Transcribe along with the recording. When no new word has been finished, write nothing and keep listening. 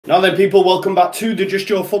Now then, people, welcome back to the Just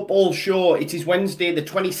Joe Football Show. It is Wednesday, the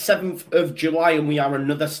 27th of July, and we are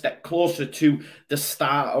another step closer to the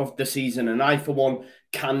start of the season. And I, for one,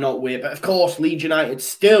 cannot wait. But of course, Leeds United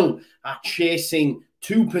still are chasing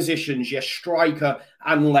two positions, yes, striker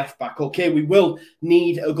and left back. Okay, we will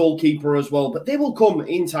need a goalkeeper as well, but they will come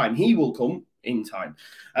in time. He will come in time.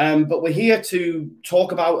 But we're here to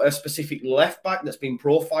talk about a specific left back that's been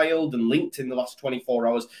profiled and linked in the last 24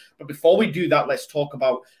 hours. But before we do that, let's talk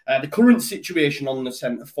about the current situation on the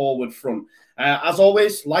centre forward front. As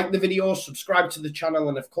always, like the video, subscribe to the channel,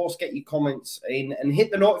 and of course, get your comments in and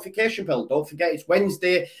hit the notification bell. Don't forget, it's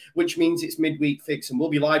Wednesday, which means it's midweek fix, and we'll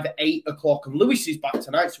be live at 8 o'clock. And Lewis is back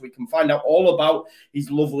tonight, so we can find out all about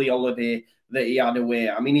his lovely holiday that he had away.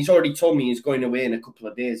 I mean, he's already told me he's going away in a couple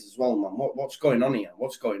of days as well, man. What's going on here?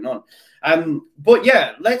 What's going on? But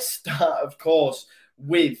yeah, let's start, of course,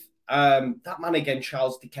 with that man again,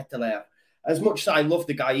 Charles de Ketelaere. As much as I love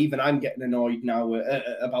the guy, even I'm getting annoyed now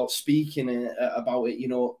about speaking about it. You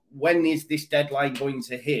know, when is this deadline going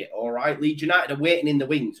to hit? All right, Leeds United are waiting in the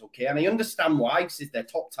wings, okay? And I understand why, because he's their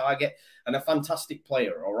top target and a fantastic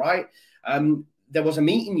player, all right? There was a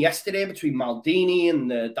meeting yesterday between Maldini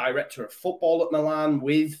and the director of football at Milan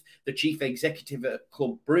with the chief executive at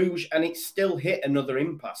Club Bruges, and it's still hit another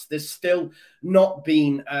impasse. There's still not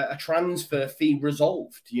been a transfer fee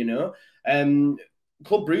resolved, you know?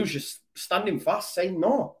 Club Bruges just standing fast, saying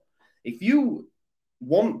no. If you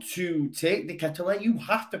want to take the Ketelaere, you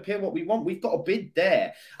have to pay what we want. We've got a bid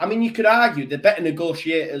there. I mean, you could argue they're better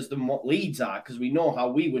negotiators than what Leeds are, because we know how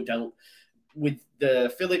we were dealt with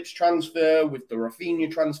the Phillips transfer, with the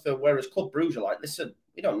Rafinha transfer, whereas Club Bruges are like, listen,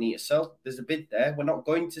 we don't need to sell. There's a bid there. We're not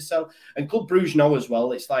going to sell. And Club Bruges know as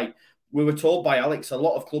well. It's like we were told by Alex, a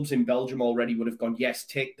lot of clubs in Belgium already would have gone, yes,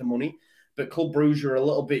 take the money. But Club Bruges are a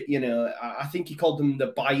little bit, you know, I think he called them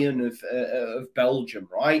the Bayern of Belgium,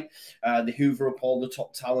 right? They hoover up all the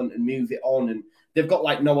top talent and move it on. And they've got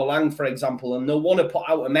like Noah Lang, for example, and they'll want to put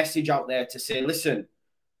out a message out there to say, listen,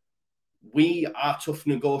 we are tough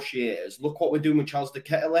negotiators. Look what we're doing with Charles de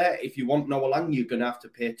Ketelaere. If you want Noah Lang, you're going to have to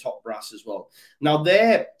pay top brass as well. Now,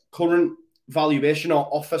 their current valuation or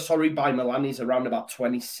offer, by Milan is around about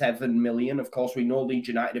 27 million. Of course, we know Leeds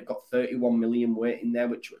United have got 31 million waiting there,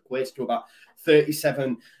 which equates to about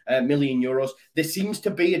 37 million euros. There seems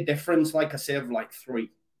to be a difference, like I say, of like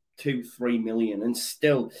 3 million, and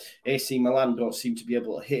still AC Milan don't seem to be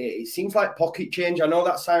able to hit it. It seems like pocket change. I know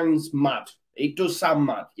that sounds mad. It does sound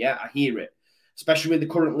mad. Yeah, I hear it, especially with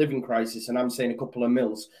the current living crisis, and I'm saying a couple of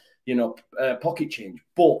mils, you know, pocket change.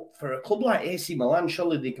 But for a club like AC Milan,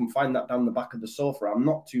 surely they can find that down the back of the sofa. I'm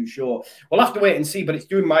not too sure. We'll have to wait and see, but it's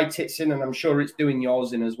doing my tits in, and I'm sure it's doing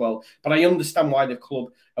yours in as well. But I understand why the club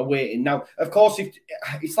are waiting. Now, of course, if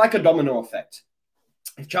it's like a domino effect.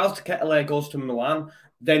 If Charles de Ketelaere goes to Milan,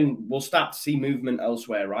 then we'll start to see movement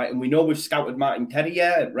elsewhere, right? And we know we've scouted Martin Terrier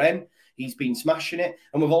at Rennes. He's been smashing it.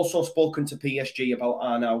 And we've also spoken to PSG about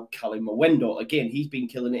Arnaud Calimawendo. Again, he's been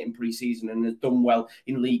killing it in pre-season and has done well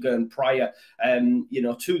in Liga and prior, you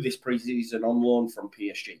know, to this pre-season on loan from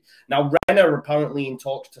PSG. Now, Rennes are apparently in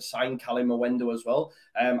talks to sign Calimawendo as well.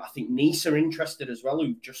 I think Nice are interested as well,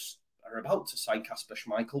 who just are about to sign Kasper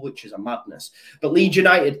Schmeichel, which is a madness. But Leeds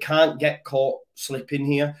United can't get caught slipping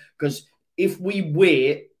here, because if we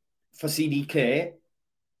wait for CDK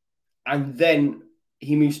and then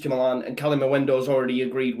he moves to Milan and Calimawendo's already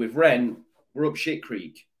agreed with Rennes, we're up shit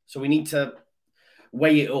creek. So we need to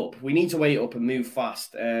weigh it up. We need to weigh it up and move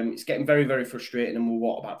fast. It's getting very, very frustrating, and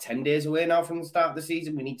we're, about 10 days away now from the start of the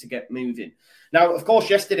season. We need to get moving. Now, of course,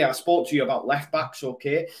 yesterday I spoke to you about left-backs,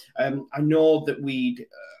 okay? I know that we'd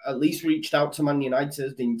at least reached out to Man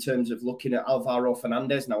United in terms of looking at Alvaro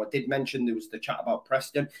Fernandez. Now, I did mention there was the chat about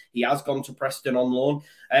Preston. He has gone to Preston on loan.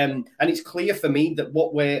 And it's clear for me that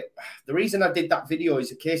the reason I did that video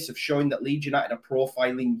is a case of showing that Leeds United are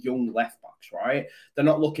profiling young left-backs, right? They're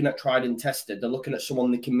not looking at tried and tested. They're looking at someone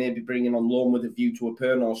they can maybe bring in on loan with a view to a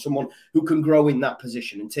perm, or someone who can grow in that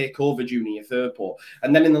position and take over Junior Firpo.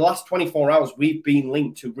 And then in the last 24 hours, we've been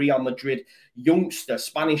linked to Real Madrid youngster,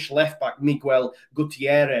 Spanish left-back Miguel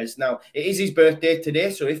Gutierrez. Now, it is his birthday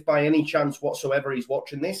today, so if by any chance whatsoever he's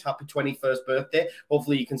watching this, happy 21st birthday.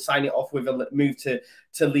 Hopefully you can sign it off with a move to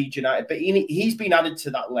Leeds United. But he's been added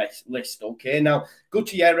to that list, okay? Now,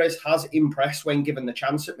 Gutierrez has impressed when given the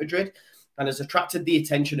chance at Madrid and has attracted the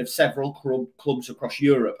attention of several clubs across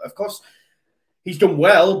Europe. Of course, he's done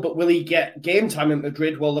well, but will he get game time at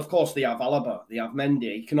Madrid? Well, of course, they have Alaba, they have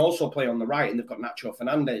Mendy. He can also play on the right, and they've got Nacho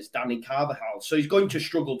Fernandez, Dani Carvajal. So he's going to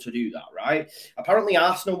struggle to do that, right? Apparently,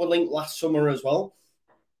 Arsenal were linked last summer as well.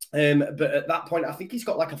 But at that point, I think he's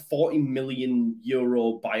got like a 40 million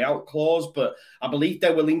euro buyout clause. But I believe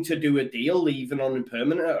they're willing to do a deal, even on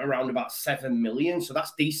permanent, at around about 7 million. So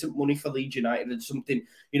that's decent money for Leeds United and something,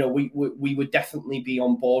 you know, we would definitely be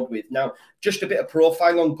on board with. Now, just a bit of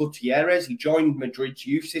profile on Gutierrez. He joined Madrid's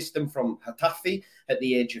youth system from Getafe at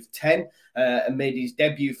the age of 10 and made his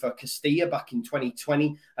debut for Castilla back in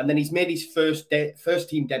 2020. And then he's made his first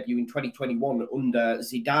team debut in 2021 under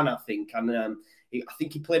Zidane, I think. And I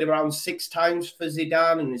think he played around 6 times for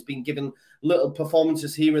Zidane and has been given little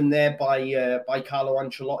performances here and there by Carlo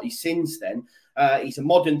Ancelotti since then. He's a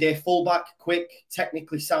modern-day fullback, quick,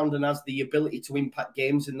 technically sound, and has the ability to impact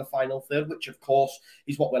games in the final third, which, of course,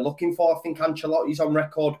 is what we're looking for. I think Ancelotti's on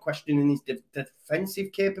record questioning his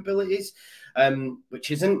defensive capabilities, which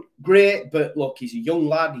isn't great. But, look, he's a young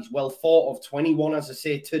lad. He's well thought of, 21, as I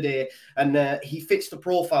say, today. And he fits the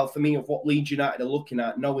profile for me of what Leeds United are looking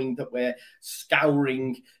at, knowing that we're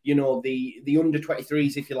scouring, you know, the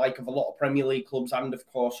under-23s, if you like, of a lot of Premier League clubs and, of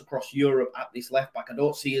course, across Europe at this left-back. I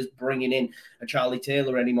don't see us bringing in a Charlie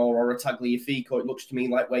Taylor anymore or a Tagliafico. It looks to me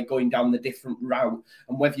like we're going down the different route.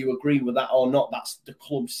 And whether you agree with that or not, that's the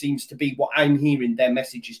club seems to be what I'm hearing. Their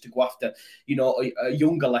message is to go after, you know, a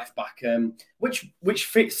younger left-back, which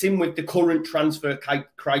fits in with the current transfer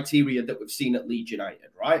criteria that we've seen at Leeds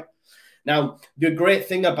United, right? Now, the great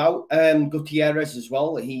thing about Gutierrez as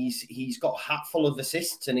well, he's got a hat full of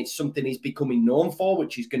assists, and it's something he's becoming known for,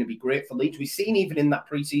 which is going to be great for Leeds. We've seen even in that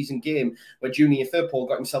pre-season game where Junior Firpo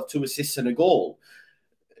got himself 2 assists and a goal.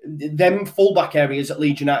 Them fullback areas at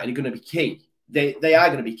Leeds United are going to be key. They are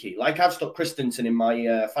going to be key. Like I've stuck Christensen in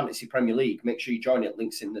my Fantasy Premier League. Make sure you join it.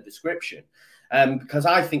 Links in the description. Because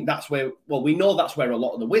I think that's where, well, we know that's where a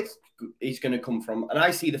lot of the width is going to come from. And I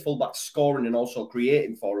see the fullback scoring and also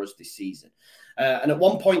creating for us this season. And at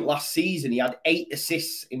one point last season, he had 8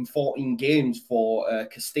 assists in 14 games for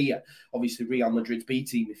Castilla, obviously Real Madrid's B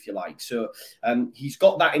team, if you like. So he's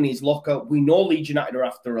got that in his locker. We know Leeds United are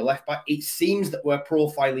after a left-back. It seems that we're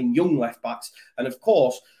profiling young left-backs. And, of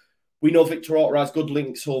course, we know Victor Orta has good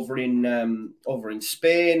links over in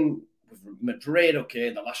Spain, with Madrid. Okay,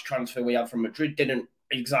 the last transfer we had from Madrid didn't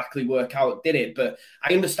exactly work out, did it? But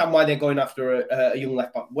I understand why they're going after a young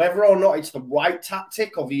left-back. Whether or not it's the right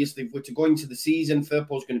tactic, obviously, if we're to go into the season,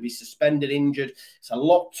 Firpo's going to be suspended, injured. It's a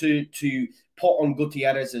lot to put on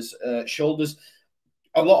Gutierrez's shoulders.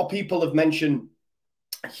 A lot of people have mentioned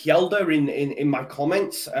Hjelde in my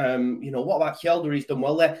comments. You know, what about Hjelde? He's done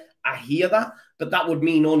well there. I hear that, but that would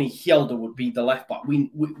mean only Hjelde would be the left back.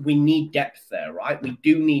 We need depth there, right? We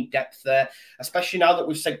do need depth there, especially now that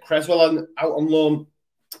we've sent Creswell out on loan.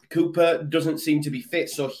 Cooper doesn't seem to be fit,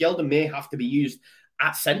 so Hjelde may have to be used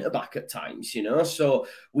at centre-back at times, you know? So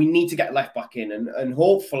we need to get left-back in, and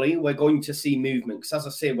hopefully we're going to see movement, because as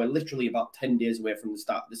I say, we're literally about 10 days away from the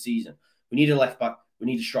start of the season. We need a left-back. We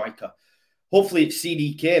need a striker. Hopefully it's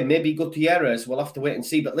CDK, maybe Gutierrez. We'll have to wait and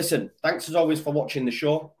see. But listen, thanks as always for watching the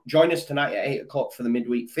show. Join us tonight at 8 o'clock for the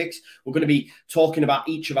midweek fix. We're going to be talking about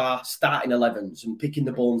each of our starting 11s and picking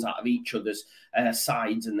the bones out of each other's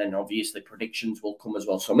sides. And then obviously predictions will come as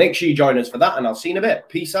well. So make sure you join us for that, and I'll see you in a bit.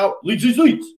 Peace out. Leeds is Leeds.